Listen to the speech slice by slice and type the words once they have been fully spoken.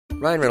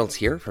Ryan Reynolds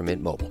here from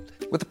Mint Mobile.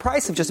 With the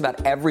price of just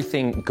about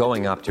everything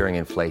going up during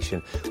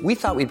inflation, we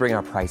thought we'd bring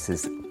our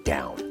prices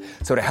down.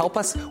 So to help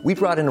us, we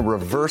brought in a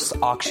reverse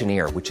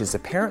auctioneer, which is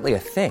apparently a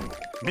thing.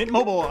 Mint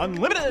Mobile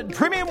Unlimited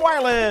Premium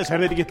Wireless. How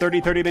to get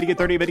 30, 30, bit to get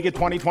 30, bit to get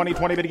 20, 20,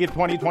 20, bit to get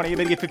 20, 20,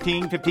 bit to get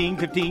 15, 15,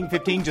 15,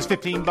 15, just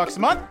 $15 a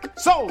month?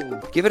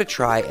 Sold! Give it a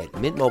try at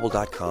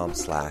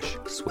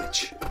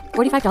mintmobile.com/switch.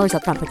 $45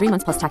 up front for 3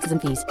 months plus taxes and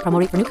fees. Promo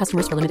rate for new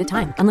customers for limited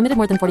time. Unlimited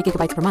more than 40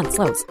 gigabytes per month.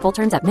 Slows full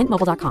terms at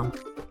mintmobile.com.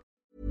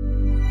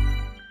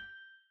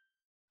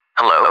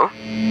 Hello?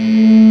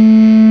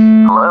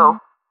 Hello?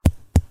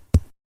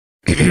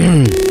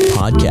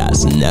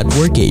 Podcast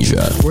Network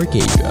Asia.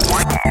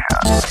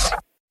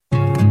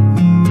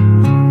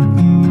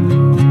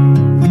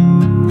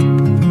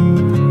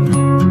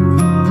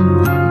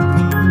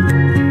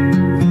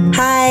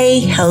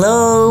 Hi,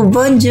 hello,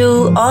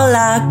 bonjour,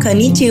 hola,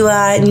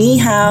 konnichiwa, ni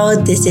hao.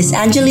 This is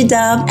Anjali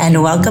Dub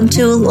and welcome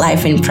to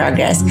Life in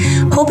Progress.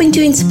 Hoping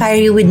to inspire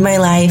you with my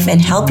life and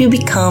help you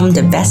become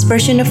the best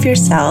version of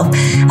yourself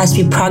as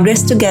we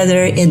progress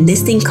together in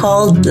this thing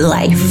called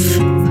life.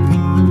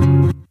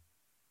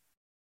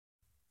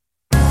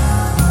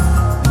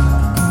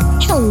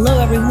 Hello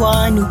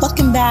everyone,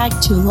 welcome back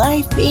to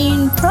Life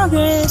in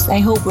Progress. I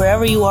hope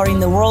wherever you are in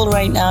the world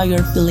right now,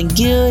 you're feeling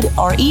good,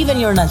 or even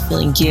you're not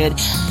feeling good.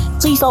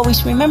 Please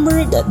always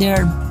remember that there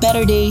are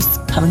better days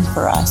coming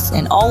for us,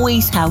 and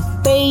always have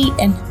faith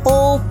and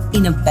hope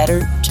in a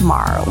better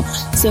tomorrow.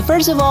 So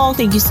first of all,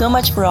 thank you so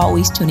much for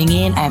always tuning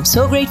in. I'm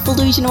so grateful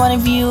to each and one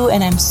of you,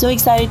 and I'm so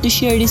excited to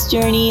share this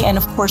journey and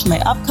of course my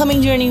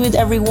upcoming journey with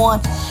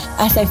everyone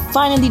as I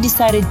finally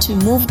decided to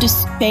move to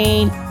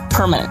Spain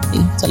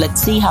permanently. So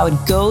let's see how it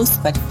goes.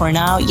 But for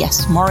now,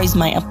 yes, tomorrow is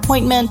my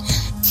appointment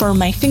for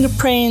my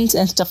fingerprints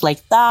and stuff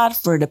like that,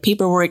 for the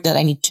paperwork that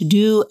I need to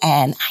do.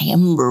 And I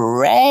am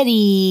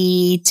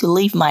ready to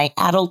live my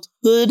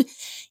adulthood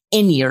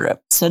in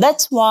Europe. So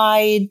that's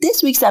why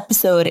this week's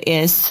episode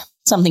is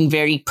something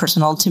very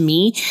personal to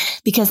me,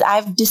 because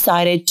I've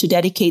decided to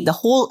dedicate the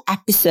whole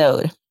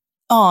episode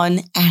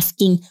on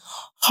asking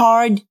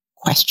hard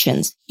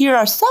questions. Here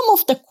are some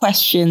of the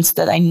questions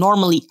that I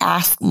normally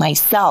ask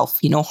myself,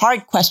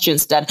 hard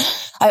questions that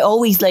I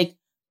always right,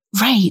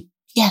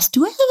 yes,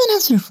 do I have an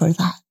answer for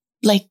that?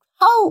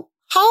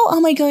 How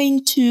am I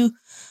going to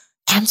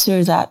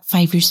answer that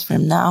 5 years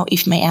from now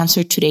if my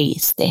answer today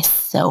is this?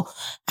 So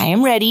I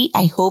am ready.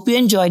 I hope you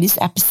enjoyed this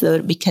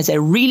episode because I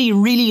really,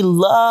 really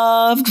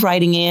loved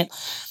writing it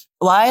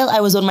while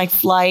I was on my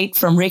flight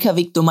from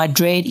Reykjavik to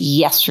Madrid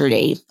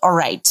yesterday. All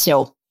right,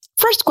 so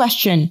first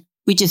question,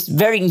 which is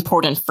very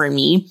important for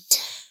me.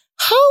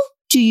 How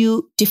do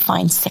you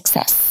define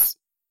success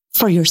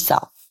for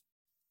yourself?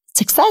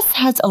 Success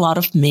has a lot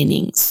of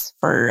meanings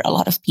for a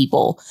lot of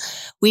people.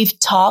 We've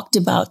talked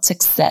about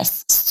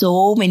success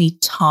so many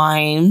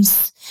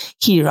times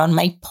here on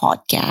my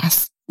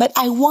podcast, but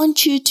I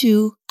want you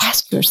to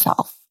ask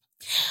yourself,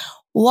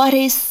 what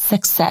is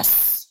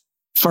success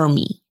for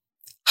me?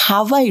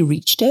 Have I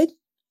reached it?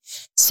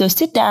 So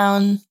sit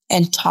down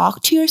and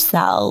talk to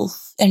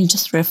yourself and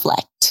just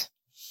reflect.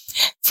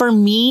 For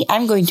me,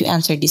 I'm going to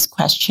answer this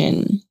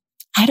question.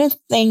 I don't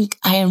think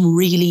I am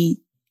really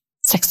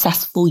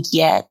successful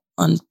yet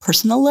on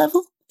personal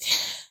level.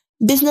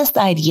 Business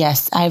side,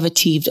 yes, I've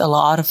achieved a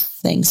lot of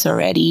things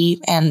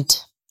already and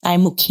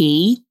I'm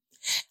okay.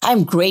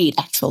 I'm great,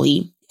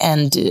 actually.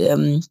 And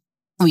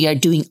we are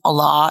doing a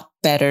lot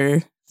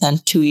better than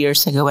 2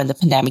 years ago when the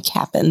pandemic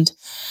happened.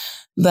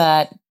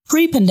 But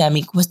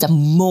pre-pandemic was the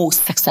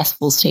most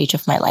successful stage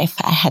of my life.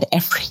 I had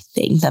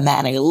everything. The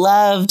man I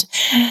loved,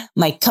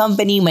 my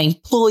company, my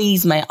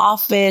employees, my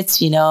office,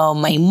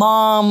 my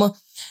mom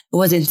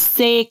wasn't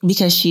sick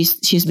because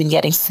she's been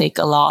getting sick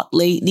a lot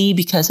lately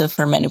because of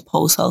her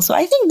menopausal. So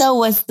I think that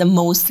was the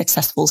most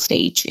successful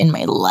stage in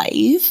my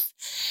life.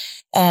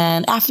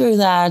 And after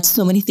that,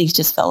 so many things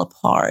just fell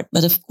apart.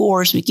 But of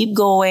course, we keep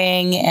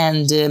going,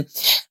 and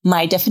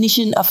my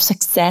definition of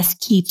success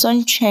keeps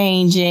on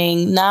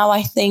changing. Now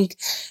I think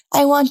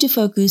I want to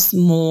focus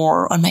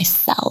more on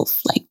myself,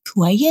 like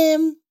who I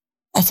am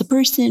as a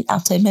person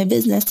outside my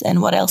business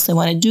and what else I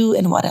want to do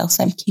and what else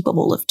I'm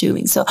capable of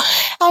doing. So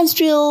I'm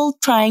still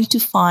trying to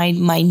find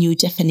my new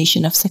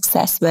definition of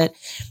success. But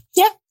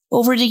yeah,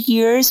 over the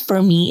years,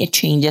 for me, it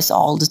changes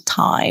all the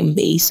time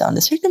based on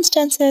the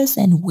circumstances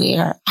and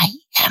where I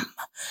am.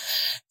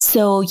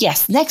 So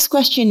yes, next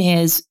question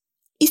is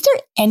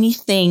there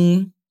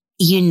anything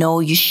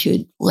you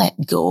should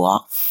let go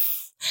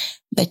of,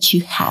 but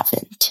you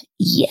haven't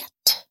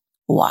yet?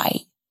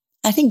 Why?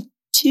 I think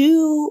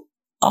two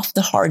of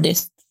the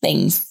hardest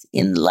things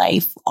in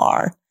life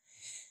are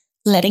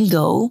letting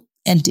go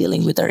and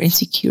dealing with our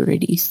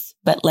insecurities.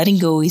 But letting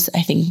go is,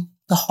 I think,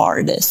 the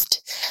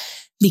hardest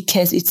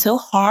because it's so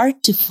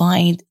hard to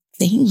find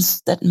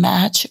things that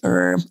match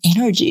our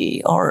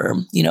energy. Or,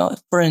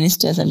 for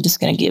instance, I'm just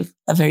going to give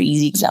a very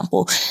easy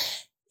example.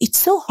 It's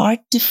so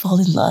hard to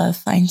fall in love,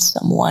 find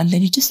someone,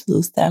 then you just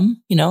lose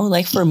them.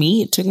 Like for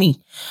me, it took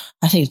me,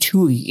 I think,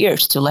 2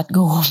 years to let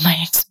go of my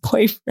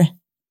ex-boyfriend.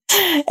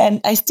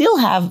 And I still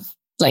have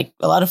like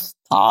a lot of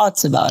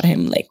thoughts about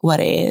him. Like, what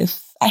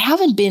if? I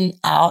haven't been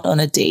out on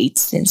a date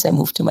since I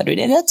moved to Madrid,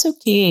 and that's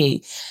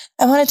okay.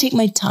 I want to take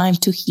my time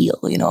to heal,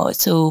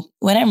 So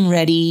when I'm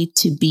ready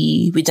to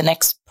be with the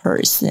next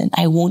person,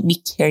 I won't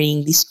be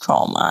carrying this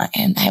trauma,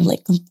 and I'm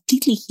like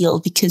completely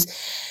healed, because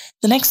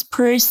the next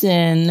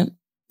person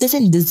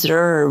doesn't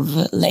deserve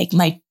like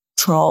my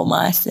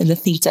traumas and the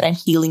things that I'm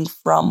healing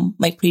from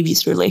my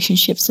previous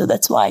relationship. So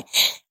that's why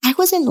I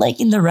wasn't like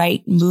in the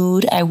right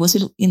mood. I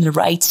wasn't in the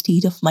right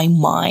state of my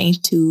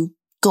mind to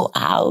go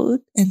out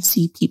and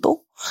see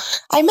people.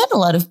 I met a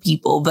lot of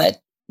people,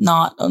 but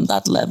not on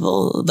that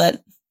level.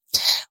 But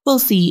we'll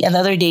see.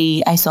 Another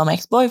day, I saw my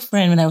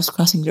ex-boyfriend when I was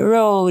crossing the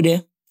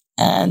road,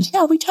 and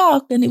we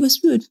talked, and it was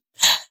good.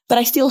 But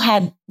I still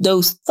had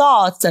those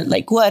thoughts that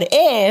like, what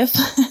if?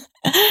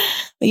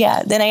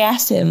 But then I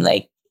asked him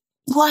like,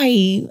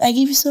 why? I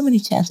gave you so many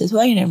chances.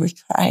 Why you never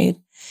tried?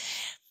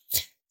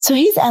 So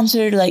his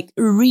answer like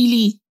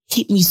really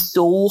hit me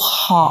so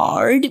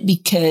hard,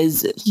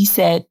 because he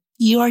said,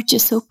 you are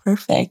just so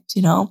perfect,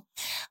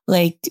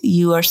 like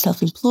you are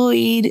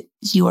self-employed.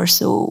 You are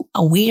so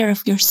aware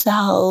of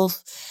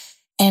yourself.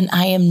 And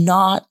I am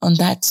not on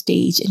that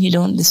stage, and you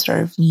don't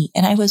deserve me.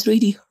 And I was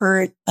really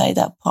hurt by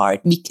that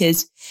part,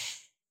 because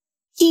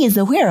he is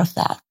aware of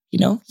that.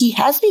 He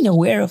has been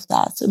aware of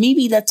that. So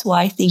maybe that's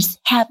why things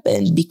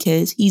happened,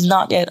 because he's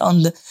not yet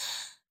on the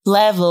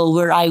level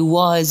where I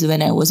was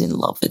when I was in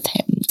love with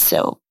him.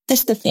 So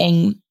that's the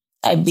thing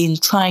I've been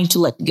trying to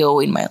let go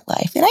in my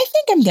life. And I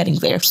think I'm getting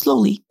there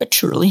slowly but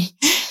surely.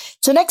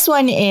 So next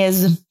one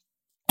is,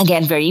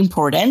 again, very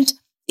important.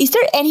 Is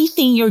there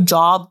anything your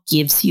job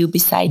gives you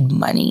beside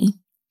money?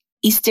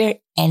 Is there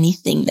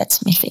anything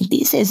that's missing?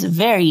 This is a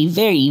very,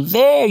 very,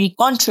 very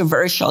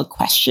controversial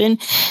question.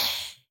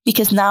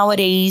 Because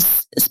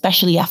nowadays,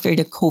 especially after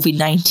the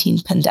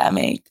COVID-19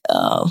 pandemic,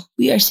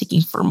 we are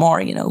seeking for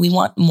more, we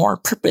want more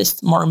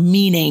purpose, more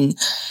meaning.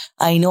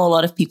 I know a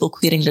lot of people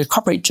quitting their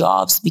corporate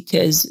jobs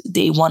because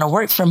they want to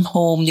work from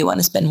home. They want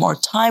to spend more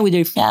time with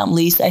their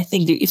families. I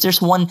think if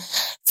there's one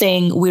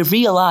thing we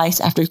realized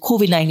after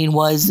COVID-19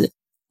 was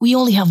we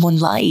only have one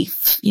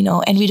life,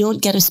 and we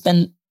don't get to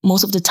spend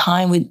most of the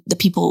time with the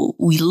people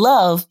we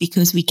love,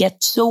 because we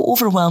get so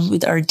overwhelmed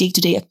with our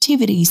day-to-day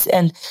activities,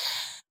 and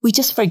we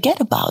just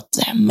forget about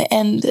them.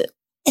 And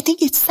I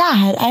think it's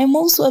sad. I'm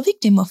also a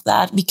victim of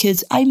that,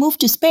 because I moved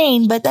to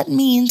Spain, but that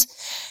means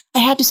I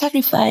had to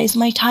sacrifice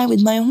my time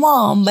with my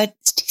mom. But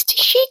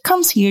she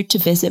comes here to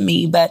visit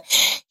me. But,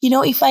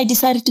 if I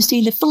decided to stay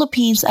in the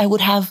Philippines, I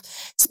would have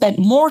spent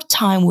more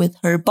time with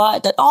her.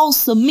 But that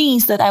also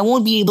means that I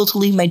won't be able to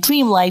live my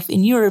dream life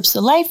in Europe.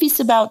 So life is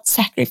about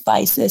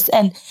sacrifices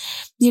and,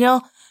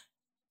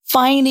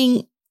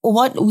 finding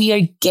what we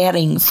are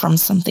getting from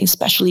something,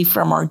 especially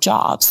from our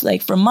jobs.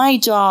 Like from my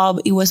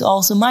job, it was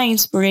also my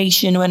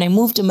inspiration when I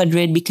moved to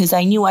Madrid, because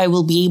I knew I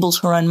will be able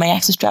to run my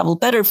Access Travel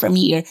better from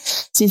here,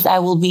 since I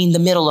will be in the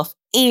middle of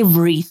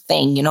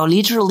everything,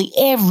 literally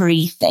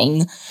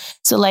everything.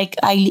 So like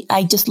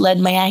I just led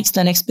my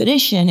Iceland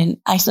expedition, and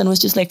Iceland was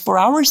just like 4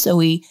 hours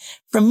away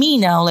from me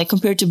now. Like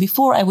compared to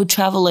before, I would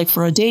travel like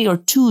for a day or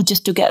two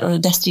just to get on a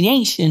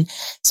destination.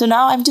 So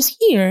now I'm just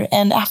here.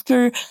 And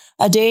after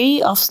a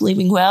day of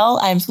sleeping well,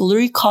 I'm fully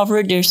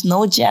recovered. There's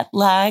no jet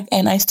lag,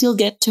 and I still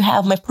get to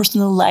have my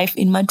personal life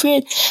in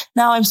Madrid.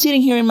 Now I'm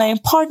sitting here in my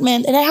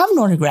apartment, and I have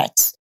no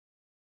regrets.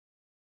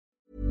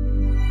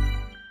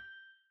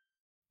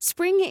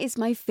 Spring is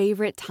my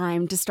favorite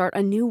time to start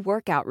a new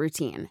workout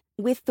routine.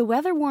 With the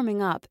weather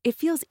warming up, it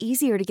feels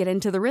easier to get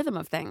into the rhythm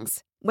of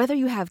things. Whether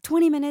you have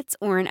 20 minutes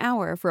or an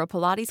hour for a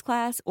Pilates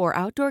class or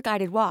outdoor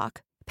guided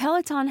walk,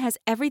 Peloton has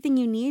everything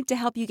you need to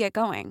help you get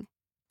going.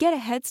 Get a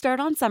head start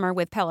on summer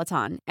with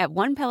Peloton at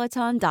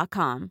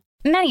onepeloton.com.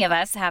 Many of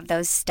us have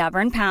those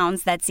stubborn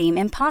pounds that seem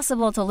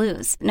impossible to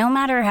lose, no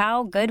matter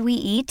how good we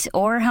eat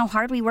or how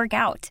hard we work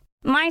out.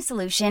 My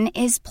solution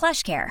is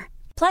PlushCare.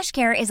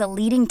 PlushCare is a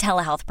leading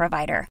telehealth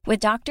provider with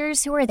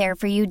doctors who are there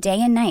for you day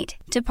and night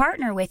to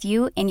partner with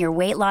you in your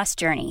weight loss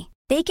journey.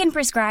 They can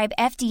prescribe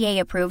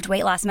FDA-approved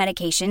weight loss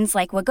medications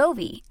like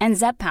Wegovy and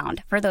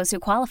Zepbound for those who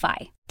qualify.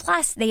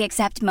 Plus, they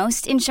accept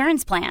most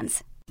insurance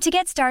plans. To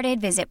get started,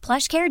 visit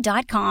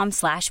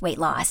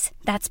plushcare.com/weightloss.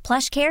 That's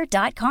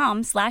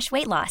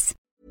plushcare.com/weightloss.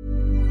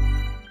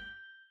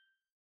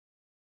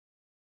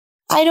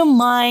 I don't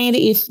mind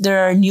if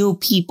there are new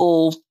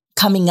people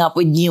coming up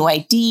with new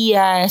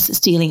ideas,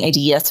 stealing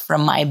ideas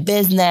from my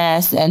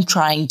business and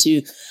trying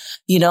to,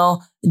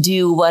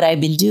 do what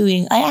I've been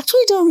doing. I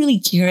actually don't really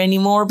care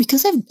anymore,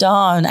 because I've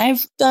done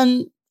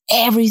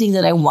everything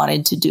that I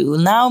wanted to do.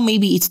 Now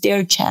maybe it's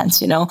their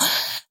chance,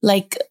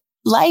 like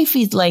life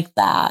is like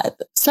that.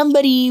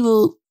 Somebody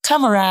will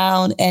come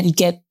around and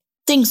get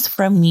things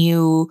from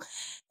you,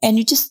 and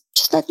you just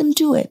let them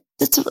do it.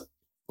 That's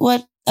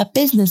what a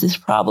business is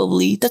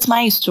probably. That's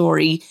my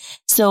story.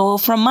 So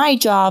from my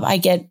job, I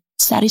get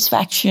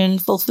satisfaction,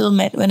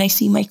 fulfillment when I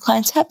see my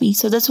clients happy.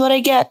 So that's what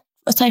I get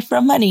aside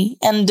from money.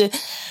 And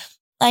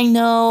I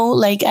know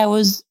like I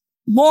was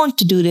born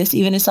to do this,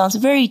 even it sounds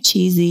very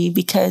cheesy,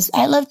 because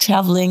I love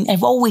traveling.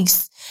 I've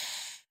always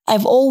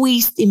I've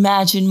always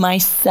imagined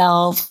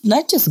myself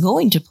not just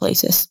going to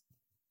places,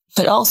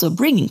 but also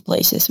bringing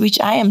places, which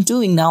I am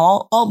doing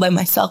now all by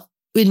myself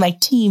with my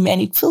team.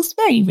 And it feels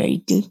very, very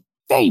good.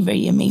 Very,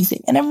 very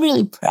amazing. And I'm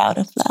really proud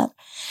of that.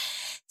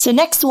 So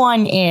next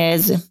one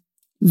is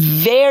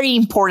very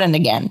important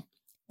again.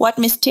 What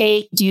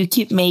mistake do you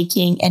keep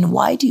making and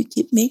why do you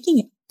keep making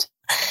it?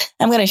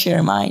 I'm going to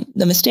share mine.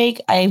 The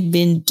mistake I've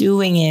been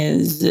doing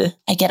is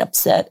I get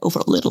upset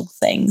over little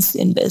things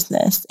in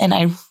business. And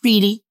I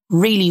really,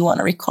 really want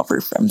to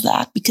recover from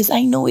that because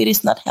I know it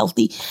is not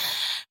healthy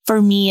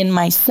for me and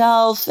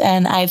myself.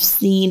 And I've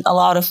seen a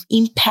lot of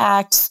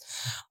impacts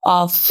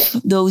of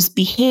those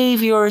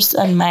behaviors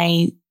on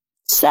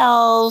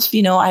myself.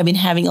 You know, I've been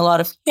having a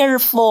lot of hair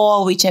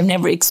fall, which I've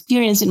never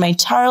experienced in my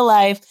entire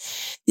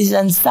life. This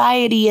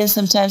anxiety, and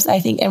sometimes I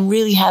think I'm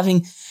really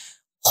having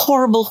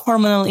horrible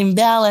hormonal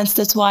imbalance.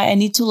 That's why I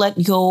need to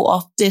let go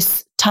of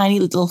this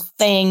tiny little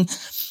thing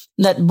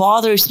that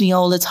bothers me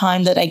all the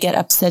time, that I get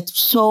upset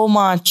so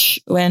much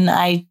when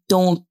I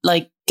don't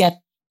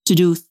get to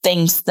do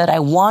things that I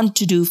want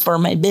to do for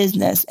my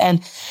business.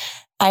 And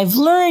I've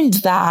learned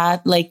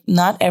that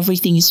not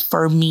everything is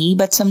for me,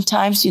 but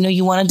sometimes,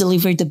 you want to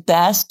deliver the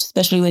best,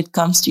 especially when it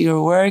comes to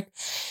your work.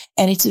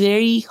 And it's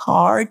very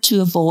hard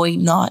to avoid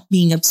not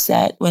being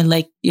upset when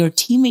your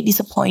teammate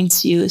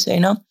disappoints you.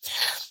 So,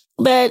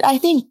 but I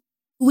think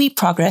we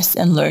progress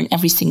and learn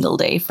every single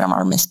day from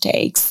our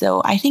mistakes.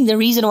 So I think the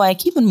reason why I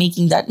keep on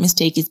making that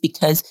mistake is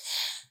because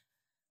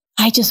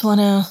I just want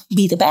to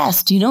be the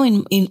best,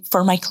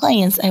 for my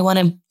clients. I want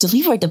to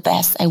deliver the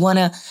best. I want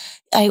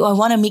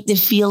to make them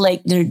feel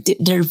like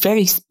they're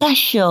very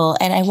special,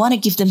 and I want to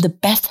give them the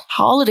best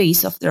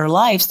holidays of their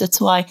lives. That's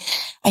why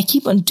I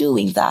keep on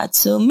doing that.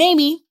 So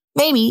maybe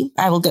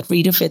I will get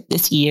rid of it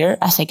this year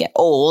as I get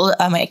old.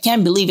 I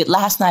can't believe it.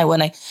 Last night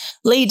when I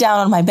lay down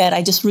on my bed,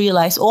 I just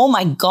realized, oh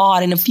my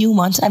God, in a few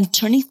months, I'm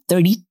turning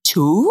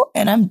 32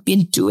 and I've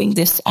been doing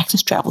this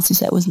Access Travel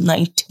since I was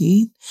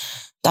 19.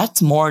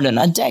 That's more than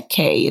a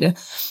decade.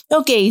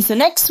 Okay, so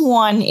next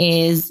one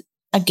is,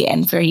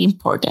 again, very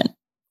important.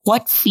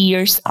 What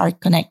fears are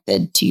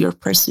connected to your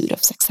pursuit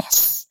of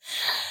success?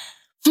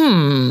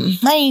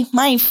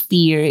 My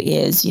fear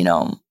is,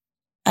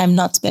 I'm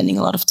not spending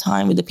a lot of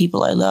time with the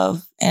people I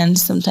love. And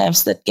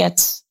sometimes that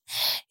gets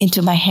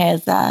into my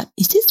head that,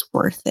 is this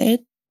worth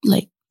it?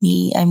 Like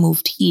me, I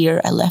moved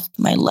here, I left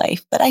my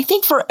life. But I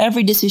think for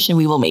every decision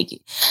we will make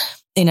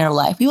in our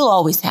life, we will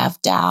always have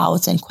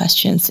doubts and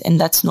questions, and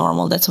that's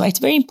normal. That's why it's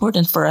very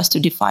important for us to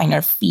define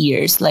our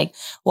fears, like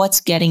what's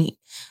getting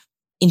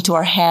into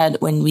our head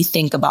when we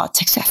think about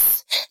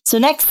success. So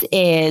next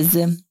is,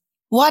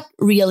 what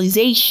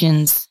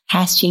realizations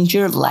has changed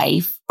your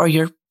life or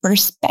your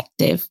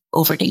perspective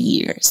over the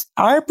years?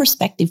 Our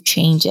perspective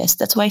changes.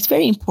 That's why it's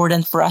very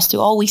important for us to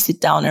always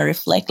sit down and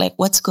reflect, like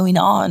what's going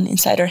on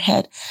inside our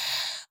head,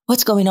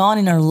 what's going on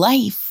in our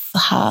life,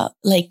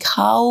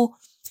 how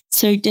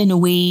certain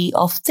way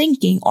of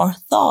thinking or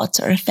thoughts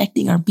are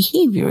affecting our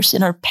behaviors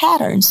and our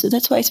patterns. So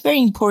that's why it's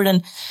very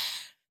important.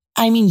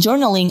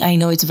 Journaling, I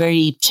know it's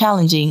very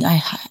challenging.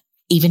 I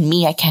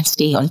can't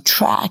stay on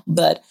track,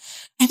 but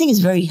I think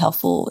it's very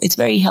helpful. It's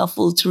very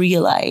helpful to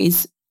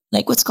realize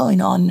what's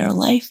going on in our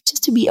life,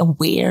 just to be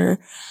aware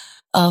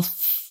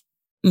of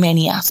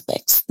many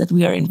aspects that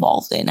we are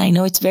involved in. I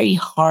know it's very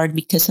hard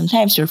because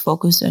sometimes you're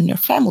focused on your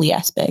family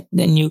aspect,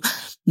 then you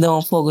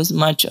don't focus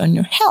much on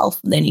your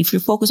health. Then if you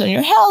focus on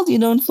your health, you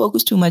don't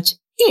focus too much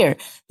here.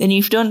 Then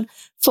if you don't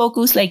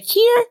focus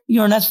here,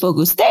 you're not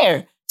focused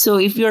there. So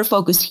if you're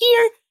focused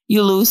here,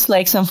 you lose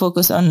some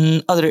focus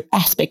on other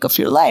aspect of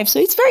your life. So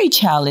it's very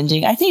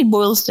challenging. I think it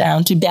boils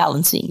down to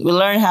balancing. We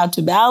learn how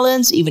to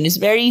balance, even it's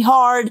very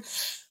hard,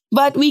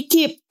 but we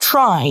keep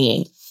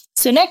trying.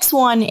 So next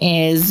one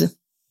is,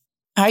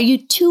 are you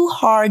too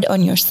hard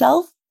on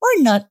yourself or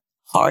not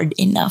hard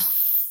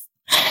enough?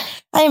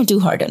 I am too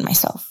hard on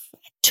myself.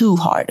 Too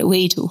hard,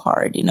 way too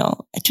hard.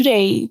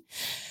 Today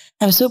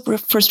I was so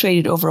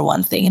frustrated over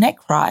one thing and I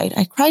cried.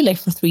 I cried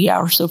for 3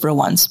 hours over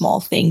one small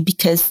thing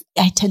because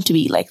I tend to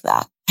be like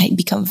that. I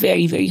become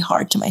very, very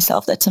hard to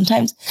myself, that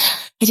sometimes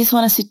I just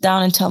want to sit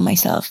down and tell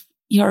myself,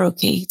 you're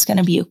okay. It's going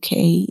to be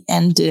okay.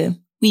 And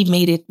we've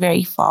made it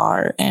very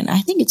far. And I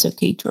think it's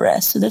okay to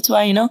rest. So that's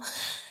why,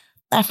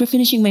 after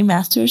finishing my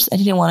master's, I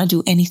didn't want to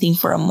do anything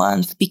for a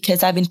month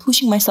because I've been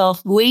pushing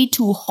myself way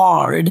too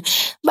hard.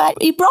 But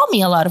it brought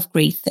me a lot of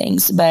great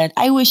things. But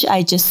I wish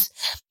I just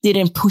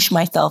didn't push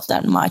myself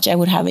that much. I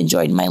would have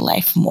enjoyed my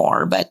life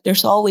more. But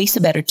there's always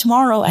a better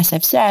tomorrow, as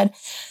I've said.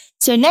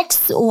 So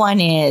next one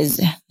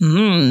is,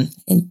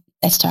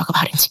 let's talk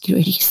about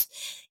insecurities.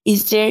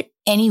 Is there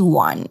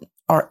anyone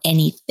or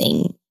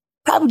anything,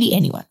 probably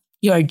anyone,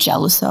 you are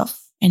jealous of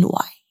and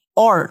why?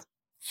 Or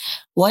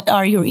what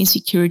are your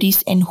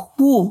insecurities and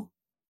who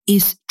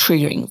is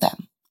triggering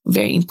them?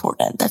 Very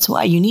important. That's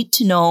why you need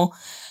to know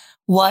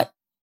what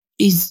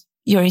is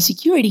your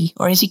insecurity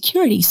or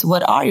insecurities.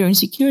 What are your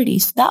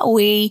insecurities? That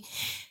way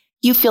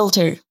you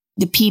filter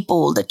the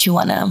people that you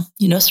want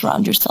to,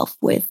 surround yourself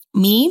with.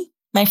 Me,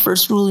 my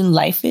first rule in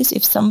life is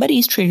if somebody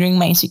is triggering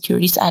my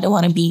insecurities, I don't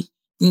want to be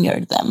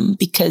near them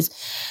because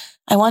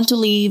I want to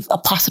live a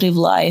positive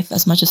life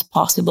as much as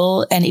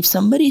possible. And if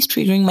somebody is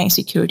triggering my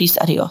insecurities,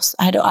 adios.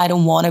 I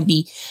don't want to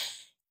be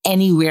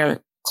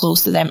anywhere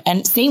close to them.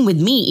 And same with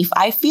me. If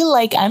I feel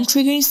like I'm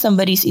triggering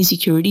somebody's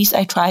insecurities,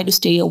 I try to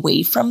stay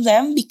away from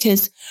them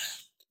because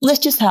that's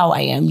just how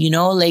I am,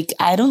 like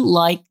I don't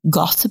like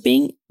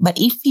gossiping. But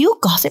if you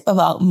gossip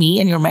about me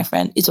and you're my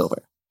friend, it's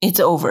over.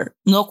 It's over.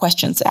 No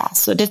questions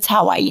asked. So that's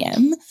how I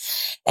am.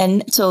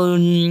 And so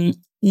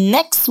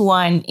next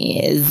one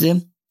is,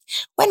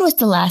 when was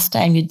the last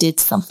time you did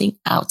something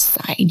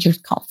outside your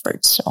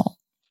comfort zone?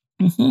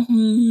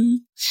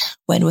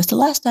 When was the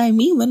last time?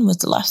 When was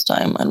the last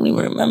time? I don't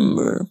even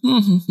remember.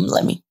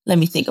 Let me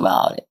think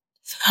about it.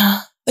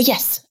 But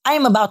yes, I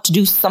am about to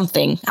do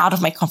something out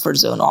of my comfort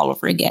zone all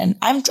over again.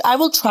 I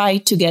will try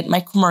to get my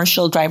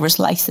commercial driver's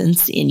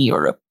license in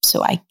Europe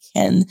so I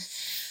can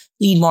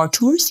lead more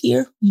tours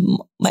here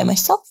by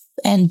myself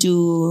and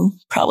do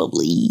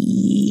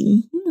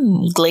probably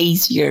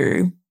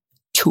glacier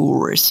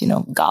tours,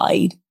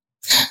 guide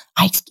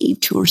ice cave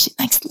tours in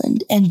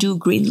Iceland and do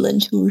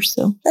Greenland tours.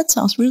 So that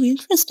sounds really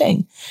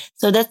interesting.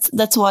 So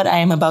that's what I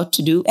am about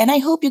to do. And I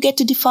hope you get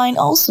to define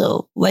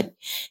also what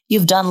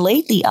you've done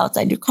lately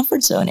outside your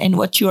comfort zone and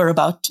what you are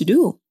about to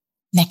do.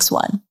 Next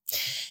one.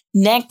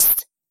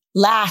 Next,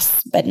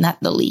 last but not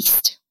the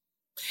least.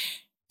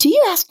 Do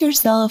you ask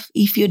yourself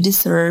if you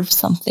deserve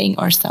something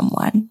or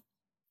someone?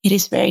 It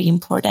is very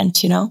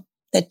important,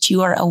 that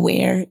you are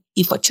aware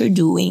if what you're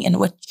doing and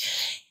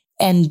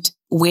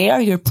where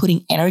you're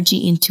putting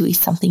energy into is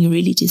something you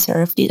really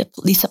deserve.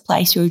 This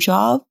applies to your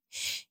job,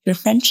 your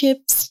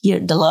friendships,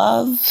 the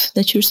love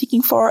that you're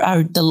seeking for,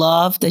 or the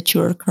love that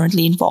you're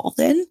currently involved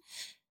in,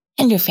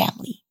 and your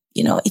family.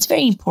 It's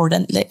very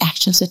important, the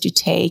actions that you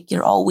take,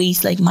 you're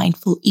always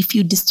mindful if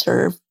you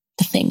deserve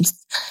the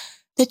things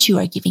that you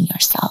are giving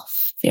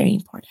yourself. Very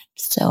important.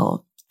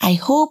 So I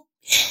hope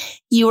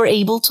you were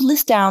able to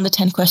list down the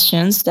 10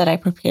 questions that I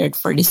prepared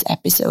for this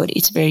episode.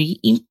 It's very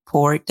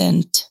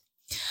important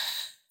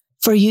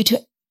for you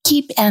to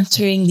keep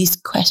answering these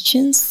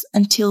questions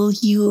until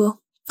you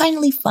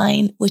finally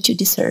find what you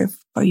deserve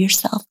for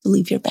yourself to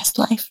live your best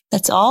life.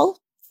 That's all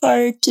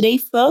for today,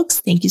 folks.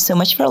 Thank you so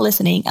much for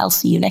listening. I'll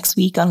see you next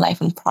week on Life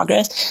in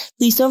Progress.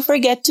 Please don't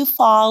forget to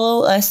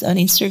follow us on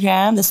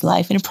Instagram. That's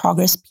Life in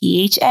Progress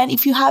PH. And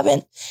if you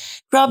haven't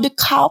grabbed a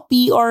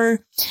copy of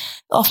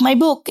my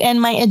book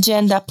and my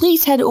agenda,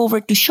 please head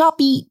over to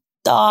shopee.ph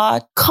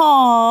at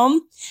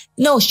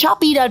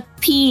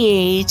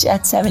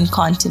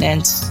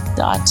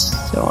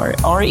 7continents.store.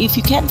 Or if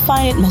you can't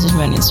find it, message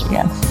me on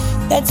Instagram.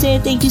 That's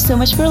it. Thank you so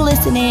much for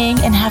listening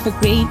and have a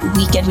great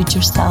weekend with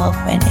yourself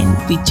and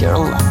with your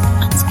loved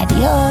ones.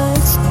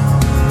 Adios.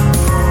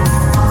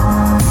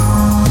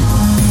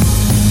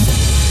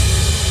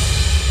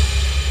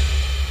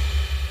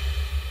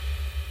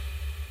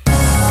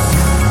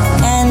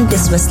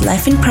 This was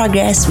Life in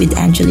Progress with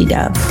Angeli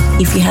Dub.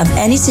 If you have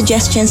any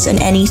suggestions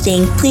on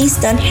anything, please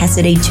don't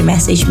hesitate to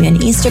message me on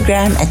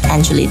Instagram at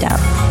Angeli Dub.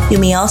 You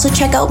may also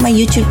check out my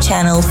YouTube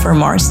channel for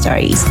more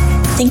stories.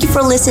 Thank you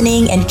for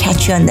listening and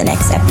catch you on the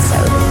next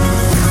episode.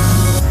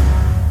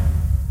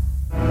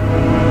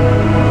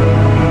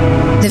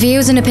 The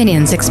views and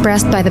opinions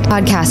expressed by the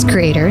podcast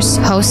creators,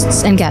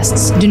 hosts, and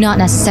guests do not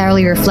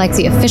necessarily reflect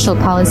the official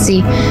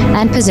policy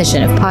and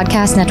position of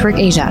Podcast Network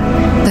Asia,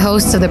 the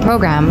hosts of the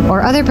program,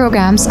 or other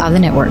programs of the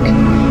network.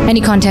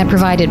 Any content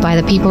provided by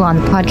the people on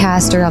the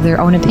podcast are of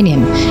their own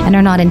opinion and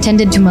are not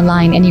intended to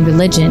malign any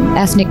religion,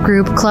 ethnic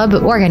group, club,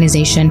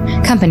 organization,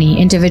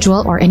 company,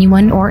 individual, or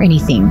anyone or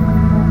anything.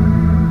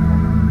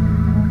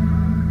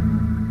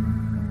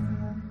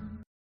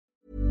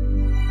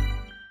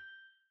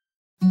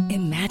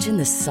 Imagine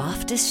the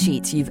softest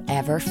sheets you've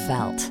ever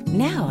felt.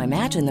 Now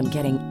imagine them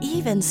getting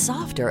even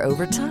softer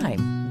over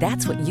time.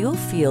 That's what you'll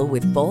feel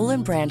with Boll &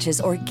 Branch's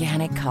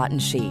organic cotton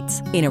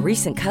sheets. In a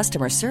recent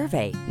customer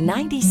survey,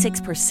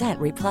 96%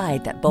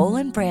 replied that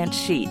Boll & Branch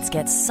sheets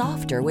get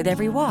softer with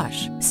every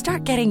wash.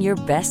 Start getting your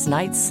best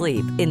night's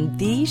sleep in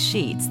these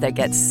sheets that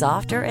get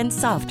softer and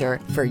softer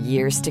for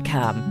years to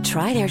come.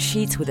 Try their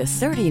sheets with a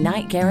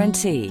 30-night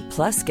guarantee.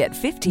 Plus, get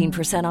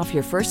 15% off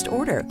your first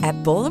order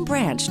at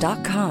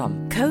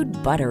bollandbranch.com. Code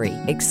BUTTERY.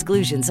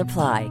 Exclusions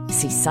apply.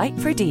 See site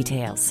for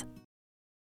details.